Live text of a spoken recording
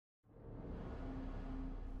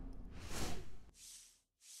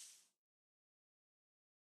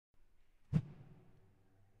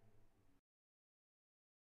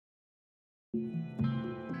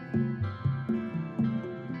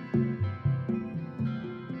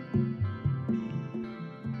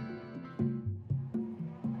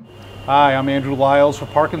Hi, I'm Andrew Lyles for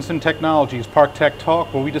Parkinson Technologies,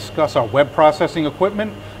 ParkTechTalk, where we discuss our web processing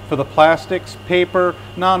equipment for the plastics, paper,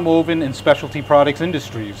 non-woven, and specialty products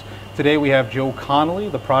industries. Today we have Joe Connelly,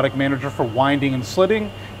 the product manager for winding and slitting,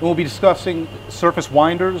 and we'll be discussing surface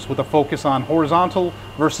winders with a focus on horizontal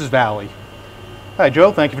versus valley. Hi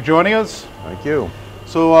Joe, thank you for joining us. Thank you.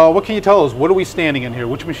 So what can you tell us? What are we standing in here?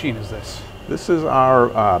 Which machine is this? This is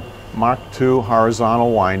our Mark II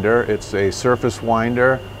horizontal winder. It's a surface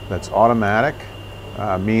winder that's automatic,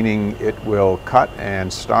 meaning it will cut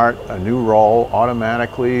and start a new roll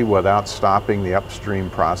automatically without stopping the upstream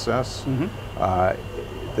process.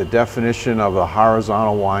 The definition of a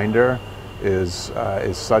horizontal winder is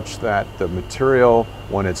such that the material,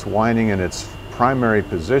 when it's winding in its primary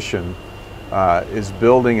position, is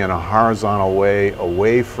building in a horizontal way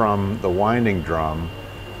away from the winding drum,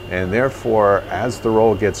 and therefore as the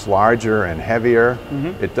roll gets larger and heavier,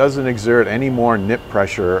 it doesn't exert any more nip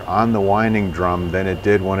pressure on the winding drum than it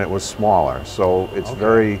did when it was smaller. So it's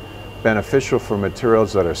very beneficial for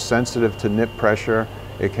materials that are sensitive to nip pressure.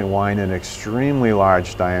 It can wind an extremely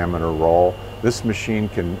large diameter roll. This machine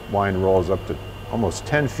can wind rolls up to almost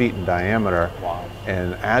 10 feet in diameter. Wow.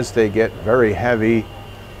 And as they get very heavy,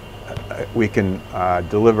 we can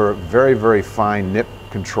deliver very, very fine nip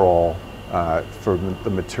control for the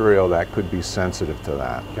material that could be sensitive to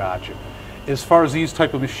that. Gotcha. As far as these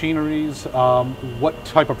type of machineries, what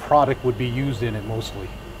type of product would be used in it mostly?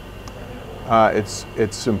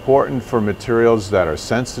 It's important for materials that are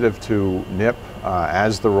sensitive to nip.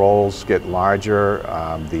 As the rolls get larger,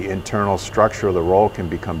 the internal structure of the roll can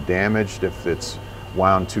become damaged if it's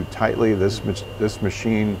wound too tightly. This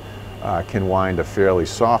machine can wind a fairly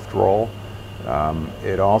soft roll.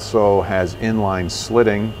 It also has inline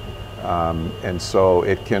slitting, and so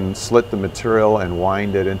it can slit the material and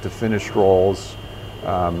wind it into finished rolls.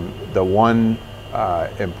 The one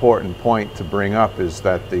important point to bring up is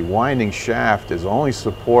that the winding shaft is only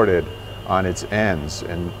supported on its ends,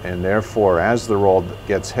 and therefore as the roll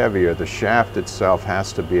gets heavier, the shaft itself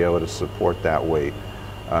has to be able to support that weight.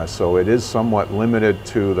 So it is somewhat limited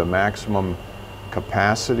to the maximum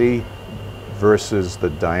capacity versus the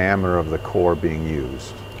diameter of the core being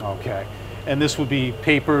used. Okay. And this would be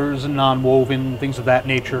papers and non-woven, things of that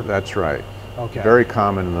nature? That's right. Okay. Very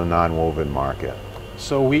common in the non-woven market.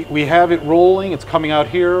 So we have it rolling, it's coming out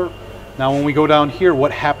here. Now when we go down here,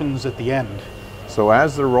 what happens at the end? So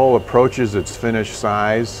as the roll approaches its finished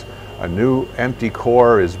size, a new empty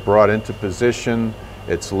core is brought into position.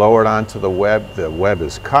 It's lowered onto the web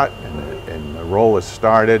is cut, and the roll is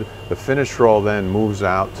started. The finished roll then moves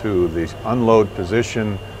out to the unload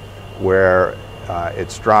position where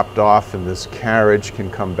it's dropped off, and this carriage can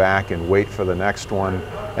come back and wait for the next one,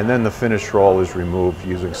 and then the finished roll is removed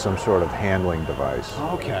using some sort of handling device.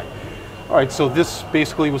 Okay. All right, so this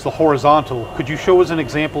basically was the horizontal. Could you show us an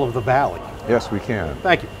example of the valley? Yes, we can.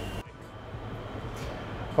 Thank you.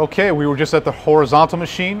 Okay, we were just at the horizontal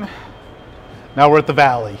machine. Now we're at the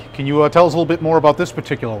valley. Can you tell us a little bit more about this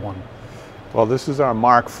particular one? Well, this is our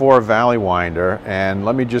Mark IV valley winder, and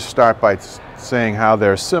let me just start by saying how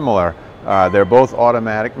they're similar. They're both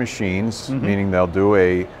automatic machines, meaning they'll do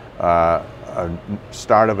a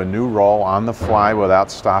start of a new roll on the fly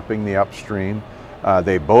without stopping the upstream.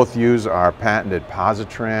 They both use our patented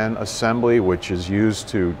positron assembly, which is used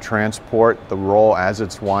to transport the roll as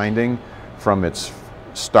it's winding from its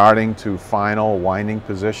starting to final winding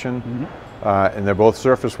position. And they're both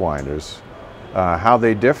surface winders. How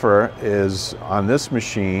they differ is on this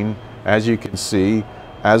machine, as you can see,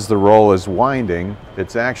 as the roll is winding,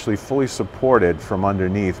 it's actually fully supported from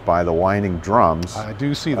underneath by the winding drums. I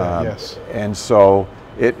do see that, yes. And so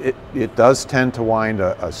it does tend to wind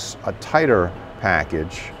a tighter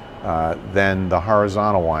package than the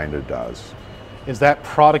horizontal winder does. Is that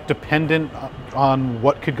product dependent on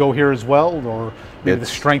what could go here as well, or maybe the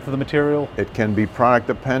strength of the material? It can be product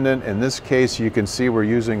dependent. In this case, you can see we're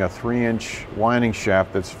using a 3-inch winding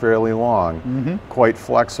shaft that's fairly long, quite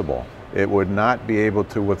flexible. It would not be able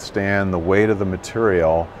to withstand the weight of the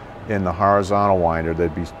material in the horizontal winder.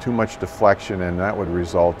 There'd be too much deflection, and that would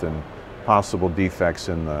result in possible defects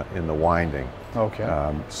in the winding.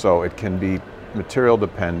 Okay. So it can be material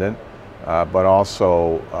dependent, but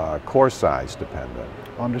also core size dependent.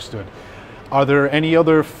 Understood. Are there any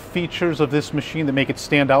other features of this machine that make it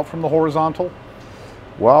stand out from the horizontal?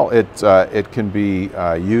 Well, it can be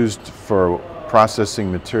used for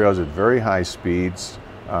processing materials at very high speeds.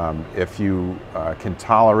 If you can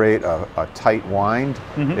tolerate a tight wind,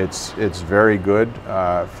 it's very good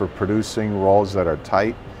for producing rolls that are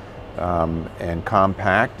tight and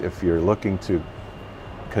compact. If you're looking to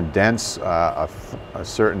condense a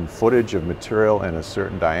certain footage of material in a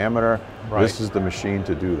certain diameter. Right. This is the machine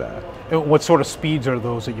to do that. And what sort of speeds are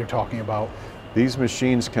those that you're talking about? These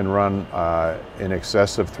machines can run in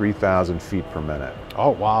excess of 3,000 feet per minute.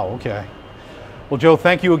 Oh, wow, okay. Well, Joe,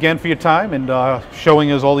 thank you again for your time and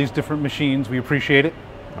showing us all these different machines. We appreciate it.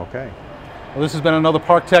 Okay. Well, this has been another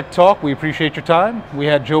ParkTech Talk. We appreciate your time. We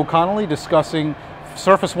had Joe Connelly discussing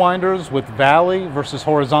surface winders with valley versus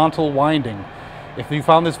horizontal winding. If you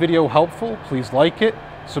found this video helpful, please like it,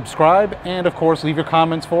 subscribe, and of course leave your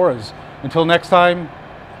comments for us. Until next time,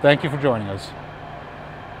 thank you for joining us.